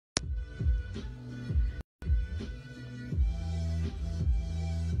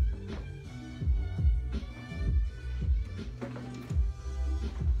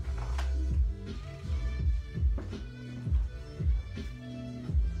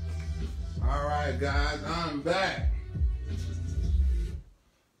Alright guys, I'm back.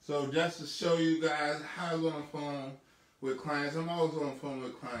 So just to show you guys how I was on the phone with clients, I'm always on the phone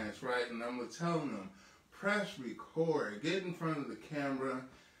with clients, right? And I'm telling them, press record, get in front of the camera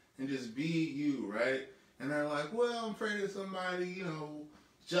and just be you, right? And they're like, well, I'm afraid of somebody,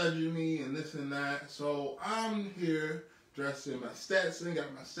 judging me and this and that. So I'm here dressed in my Stetson,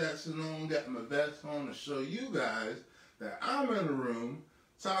 got my Stetson on, got my vest on to show you guys that I'm in the room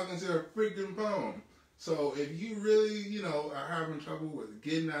talking to a freaking phone. So if you really, are having trouble with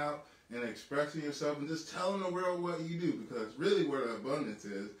getting out and expressing yourself and just telling the world what you do, because really where the abundance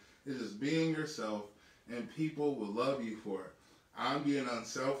is just being yourself, and people will love you for it. I'm being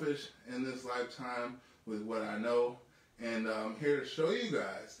unselfish in this lifetime with what I know, and I'm here to show you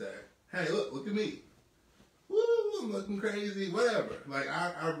guys that, hey, look at me. Woo, I'm looking crazy, whatever. Like,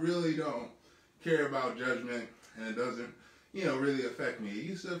 I really don't care about judgment, and it doesn't, really affect me. It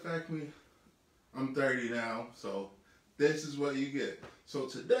used to affect me. I'm 30 now, so this is what you get. So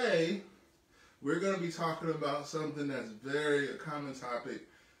today, we're going to be talking about something that's a common topic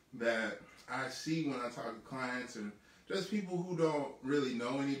that I see when I talk to clients and just people who don't really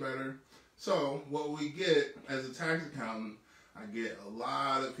know any better. So what we get as a tax accountant, I get a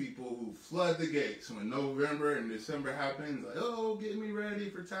lot of people who flood the gates when November and December happens, like, oh, get me ready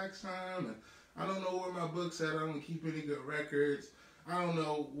for tax time, and I don't know where my book's at, I don't keep any good records, I don't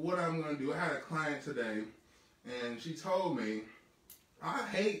know what I'm going to do. I had a client today, and she told me, I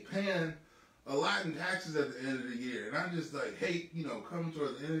hate paying a lot in taxes at the end of the year, and I just hate, coming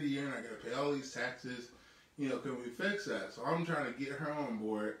towards the end of the year and I got to pay all these taxes, can we fix that? So I'm trying to get her on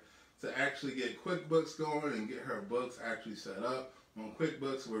board to actually get QuickBooks going and get her books actually set up on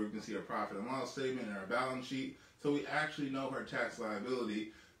QuickBooks where we can see her profit and loss statement and her balance sheet, so we actually know her tax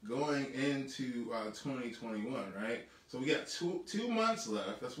liability going into 2021, right? So we got two months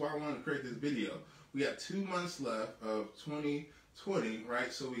left. That's why I wanted to create this video. We got 2 months left of 2020,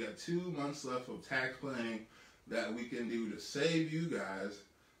 right? So we got 2 months left of tax planning that we can do to save you guys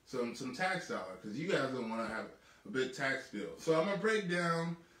some tax dollars, because you guys don't want to have a big tax bill. So I'm going to break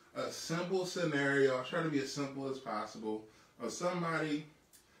down a simple scenario. I'll try to be as simple as possible of somebody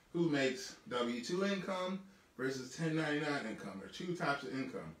who makes W-2 income versus 1099 income. There are two types of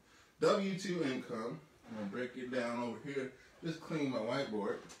income. W-2 income, I'm going to break it down over here. Just clean my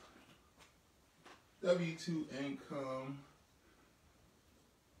whiteboard. W-2 income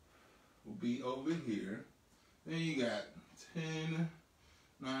will be over here. Then you got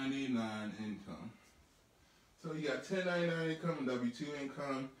 1099 income. So you got 1099 income and W-2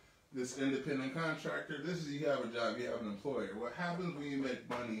 income. This independent contractor, this is you have a job, you have an employer. What happens when you make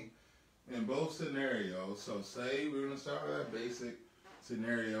money in both scenarios? So say we're going to start with that basic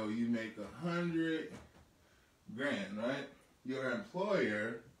scenario. You make 100 grand, right? Your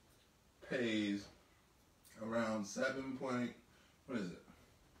employer pays around 15.3.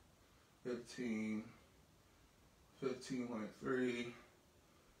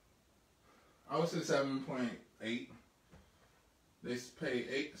 I would say 7.8. They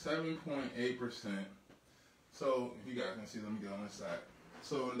pay 7.8%. So if you guys can see, let me get on this side.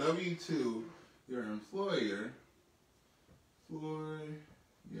 So in W-2, your employer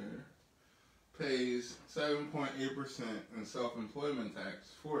pays 7.8% in self-employment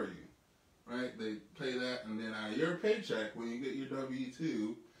tax for you, right? They pay that, and then out of your paycheck, when you get your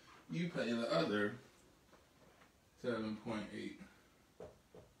W-2, you pay the other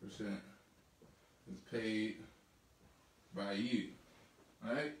 7.8% is paid by you,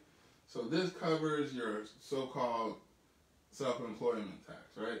 right? So this covers your so-called self-employment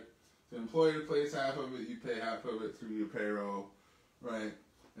tax, right? The employer pays half of it, you pay half of it through your payroll, right?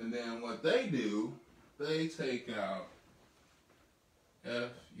 And then what they do, they take out,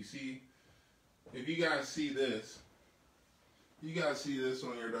 if you guys see this,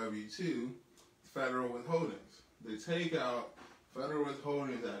 on your W-2, federal withholdings. They take out federal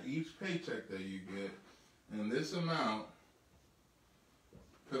withholdings at each paycheck that you get, and this amount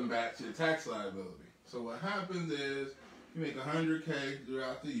comes back to your tax liability. So what happens is, you make 100K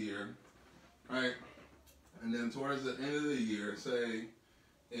throughout the year, right? And then towards the end of the year, say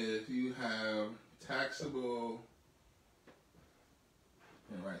if you have taxable,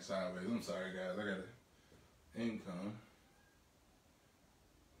 right sideways, I'm sorry guys, I got an income.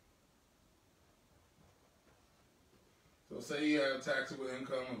 So say you have taxable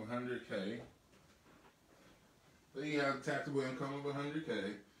income of 100K. Say you have taxable income of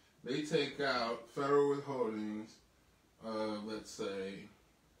 100K. They take out federal withholdings of, let's say,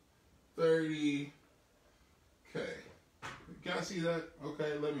 30K. You guys see that?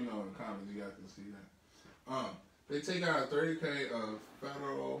 Okay, let me know in the comments if you guys can see that. They take out 30K of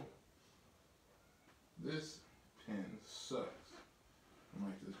federal This pen sucks. I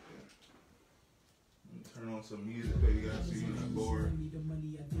like this pen. Let me turn on some music so you guys see you're not bored. I'll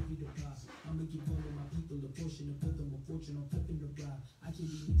make you one of my people a portion of them a fortune. I'm flipping the ride. I can't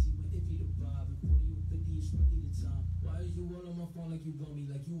even see what if you the vibe. And 40 or 50 is really the time. Why is you all on my phone like you want me,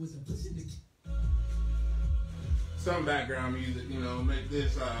 like you wasn't listening? Some background music, you know, make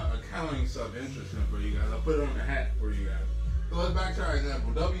this accounting stuff interesting for you guys. I'll put it on the hat for you guys. So let's back to our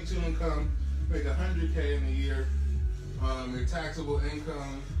example. W-2 income, make $100K in a year. Your taxable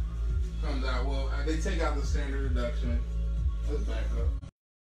income comes out, well, they take out the standard deduction. Let's back up.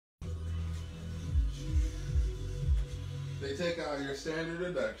 They take out your standard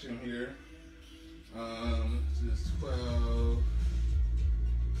deduction here. This is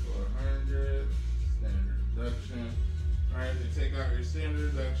 12,400 standard deduction. Alright, they take out your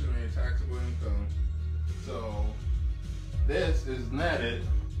standard deduction on your taxable income. So this is netted.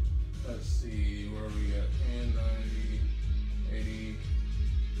 Let's see where we at. 10, 90, 87,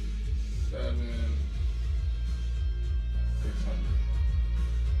 600.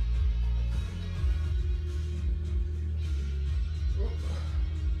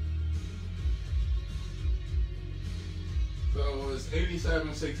 So it's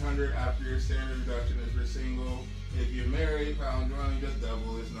 87,600 after your standard deduction if you're single. If you're married, pound dwelling, just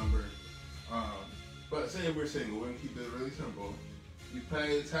double this number. But say if we're single, we're gonna keep it really simple. You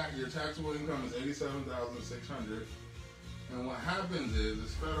pay your taxable income is 87,600, and what happens is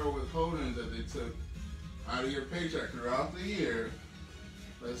this federal withholding that they took out of your paycheck throughout the year.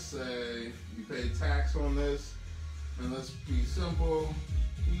 Let's say you pay tax on this, and let's be simple,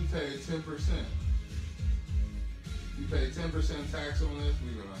 you pay 10%. You pay 10% tax on this.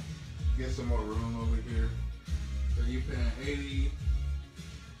 We're gonna get some more room over here. So you paying 87.60.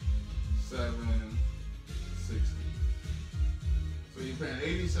 So you're paying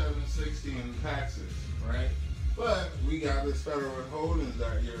 87.60 in taxes, right? But we got this federal withholdings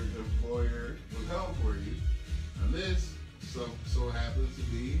that your employer withheld for you, and this so happens to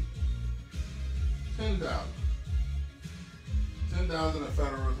be $10,000. $10,000 in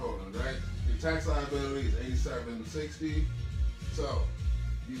federal withholdings, right? Your tax liability is $87.60. So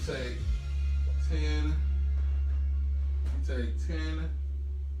you take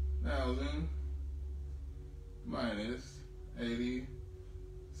 10,000 minus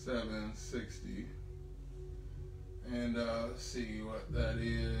 87.60, and let's see what that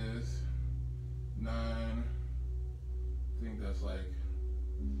is. 9. I think that's like.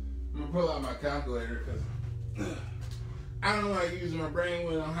 I'm gonna pull out my calculator because I don't like using my brain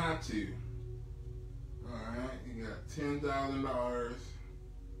when I don't have to. Alright, you got $10,000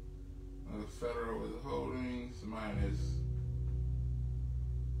 of federal withholdings minus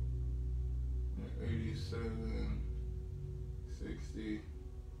 87.60,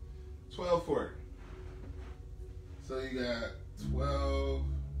 1240. So you got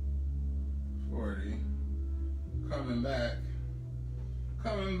 1240 coming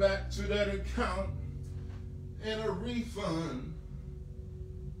back to that account in a refund.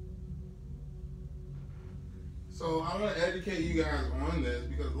 So I want to educate you guys on this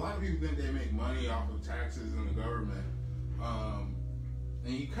because a lot of people think they make money off of taxes in the government,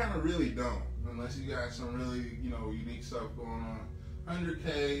 and you kind of really don't, unless you got some really, unique stuff going on.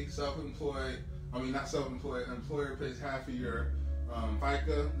 100K, self-employed. I mean, not self-employed. Employer pays half of your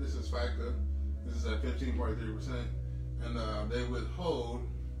FICA. This is FICA. This is at 15.3%, and they withhold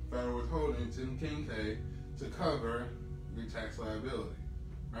federal withholding 10K to cover your tax liability,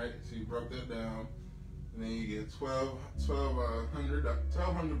 right? So you broke that down, and then you get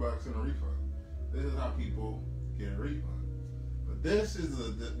 $1,200 in a refund. This is how people get a refund. But this is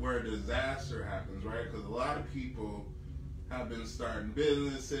where a disaster happens, right? Because a lot of people have been starting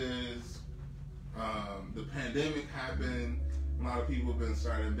businesses. The pandemic happened. A lot of people have been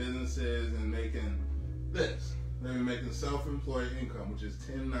starting businesses and making this. They've been making self-employed income, which is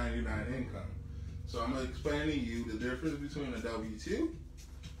 1099 income. So I'm going to explain to you the difference between a W-2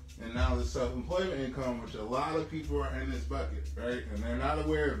 and now the self-employment income, which a lot of people are in this bucket, right? And they're not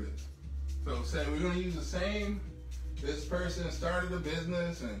aware of this. So say we're going to use the same. This person started a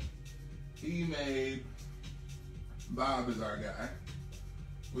business and he made, Bob is our guy.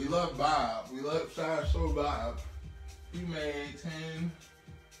 We love Bob. We love show Bob. He made 10.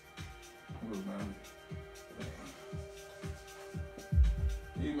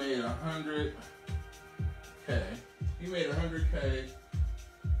 He made 100K. He made 100K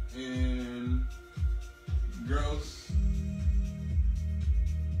in gross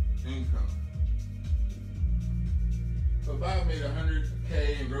income. So Bob made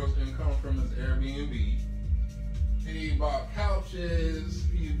 100K in gross income from his Airbnb. He bought couches,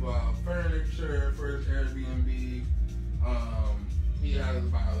 he bought furniture for his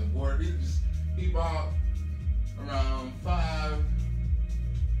he bought around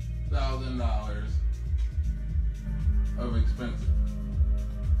 $5,000 of expenses.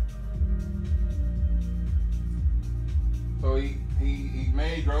 So he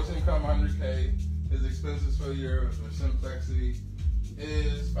made gross income 100K. His expenses for the year for Simplexity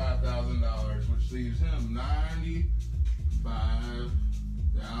is $5,000, which leaves him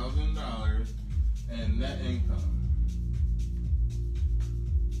 $95,000 in net income.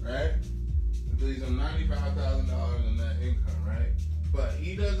 Right? It leaves him $95,000 in net income, right? But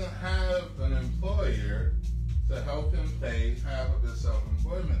he doesn't have an employer to help him pay half of his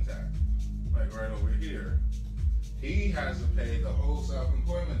self-employment tax, like right over here. He has to pay the whole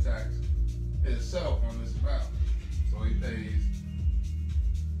self-employment tax himself on this amount. So he pays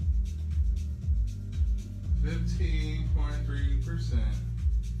 15.3%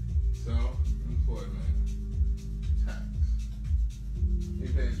 self-employment tax. He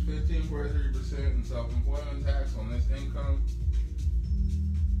pays 15.3% in self-employment tax on this income.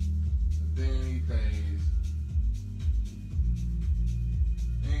 Then he pays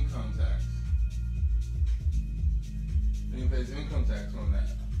income tax. Then he pays income tax on that.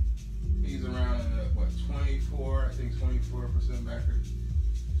 He's around in the, 24, I think 24% bracket.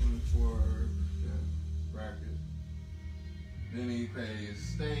 24% bracket. Then he pays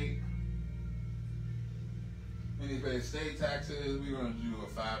state. Then he pays state taxes. We're going to do a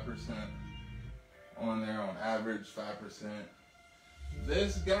 5% on there on average, 5%.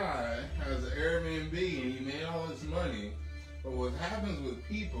 This guy has an Airbnb and he made all this money, but what happens with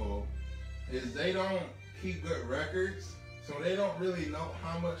people is they don't keep good records, so they don't really know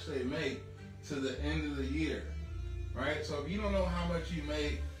how much they make to the end of the year, right? So if you don't know how much you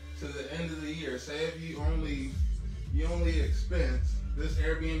make to the end of the year, say if you only expense, this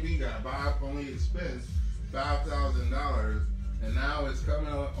Airbnb guy only expense $5,000, and now it's coming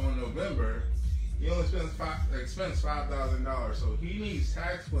on November. He only expense $5,000, so he needs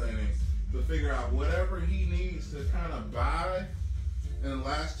tax planning to figure out whatever he needs to kind of buy in the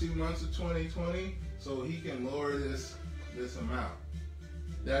last 2 months of 2020, so he can lower this amount.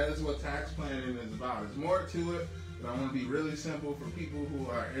 That is what tax planning is about. There's more to it, but I want to be really simple for people who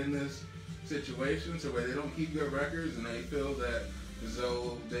are in this situation, so where they don't keep good records and they feel that as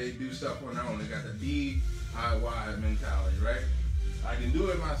though they do stuff on their own. They got the DIY mentality, right? I can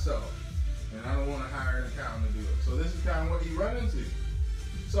do it myself, and I don't want to hire an accountant to do it. So this is kind of what you run into.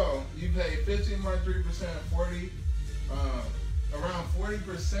 So you pay 15.3%, around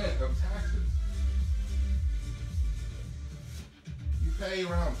 40% of taxes. You pay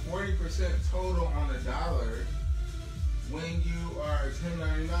around 40% total on the dollar when you are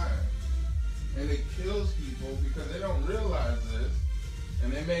 1099. And it kills people because they don't realize this,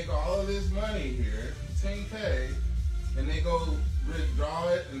 and they make all of this money here, 10K, and they go withdraw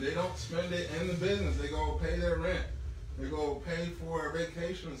it, and they don't spend it in the business. They go pay their rent. They go pay for a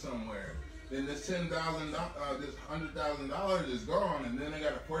vacation somewhere. Then this this $100,000 is gone, and then they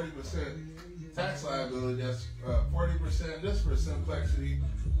got a 40% tax liability. That's 40% just for Simplexity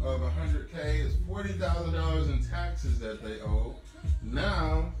of 100K is $40,000 in taxes that they owe.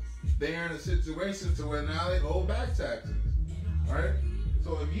 Now they are in a situation to where now they owe back taxes. All right.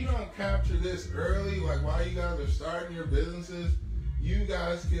 So if you don't capture this early, like while you guys are starting your businesses, you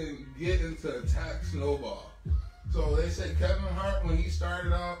guys can get into a tax snowball. So they say Kevin Hart, when he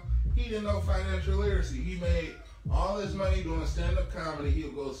started out, he didn't know financial literacy. He made all his money doing stand-up comedy. He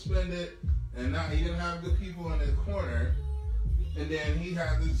would go spend it, and now he didn't have good people in his corner. And then he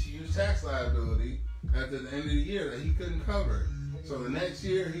had this huge tax liability at the end of the year that he couldn't cover. So the next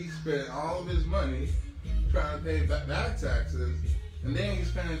year, he spent all of his money trying to pay back taxes, and then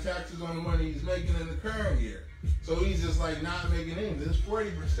he's paying taxes on the money he's making in the current year. So he's just like not making any. This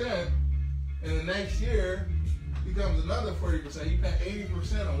 40%, and the next year becomes another 40%. You pay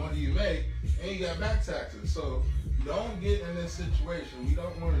 80% on what you make, and you got back taxes. So don't get in this situation. We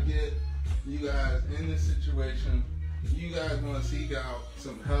don't want to get you guys in this situation. You guys want to seek out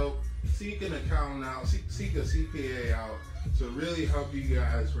some help, seek an accountant out, seek a CPA out to really help you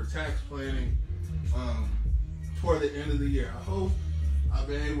guys for tax planning toward the end of the year. I hope I've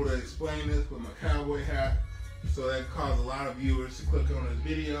been able to explain this with my cowboy hat, so that caused a lot of viewers to click on this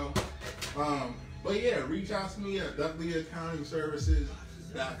video. But yeah, reach out to me at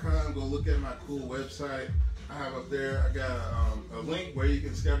dudleyaccountingservices.com. Go look at my cool website. I have up there, I got a link where you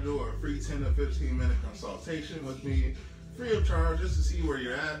can schedule a free 10 to 15 minute consultation with me, free of charge, just to see where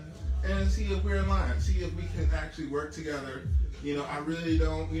you're at and see if we're in line, see if we can actually work together. You know, I really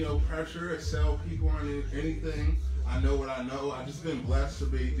don't, pressure or sell people on anything. I know what I know. I've just been blessed to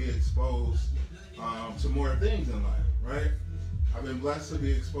be exposed to more things in life, right? I've been blessed to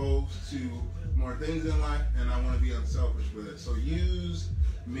be exposed to more things in life, and I want to be unselfish with it. So use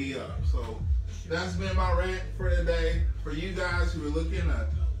me up. So that's been my rant for today. For you guys who are looking to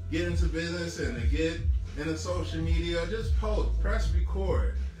get into business and to get into social media, just post, press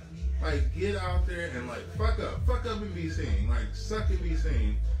record. Like, get out there and like fuck up and be seen. Like, suck and be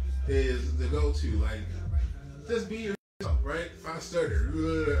seen is the go-to. Like, just be yourself, right? If I stutter,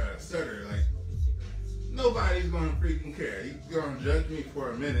 like, nobody's gonna freaking care. You're gonna judge me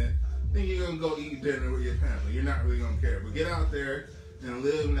for a minute, then you're gonna go eat dinner with your family. You're not really gonna care. But get out there and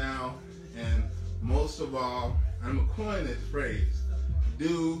live now, and most of all, I'm gonna coin this phrase: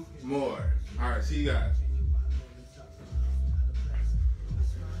 do more. All right, see you guys.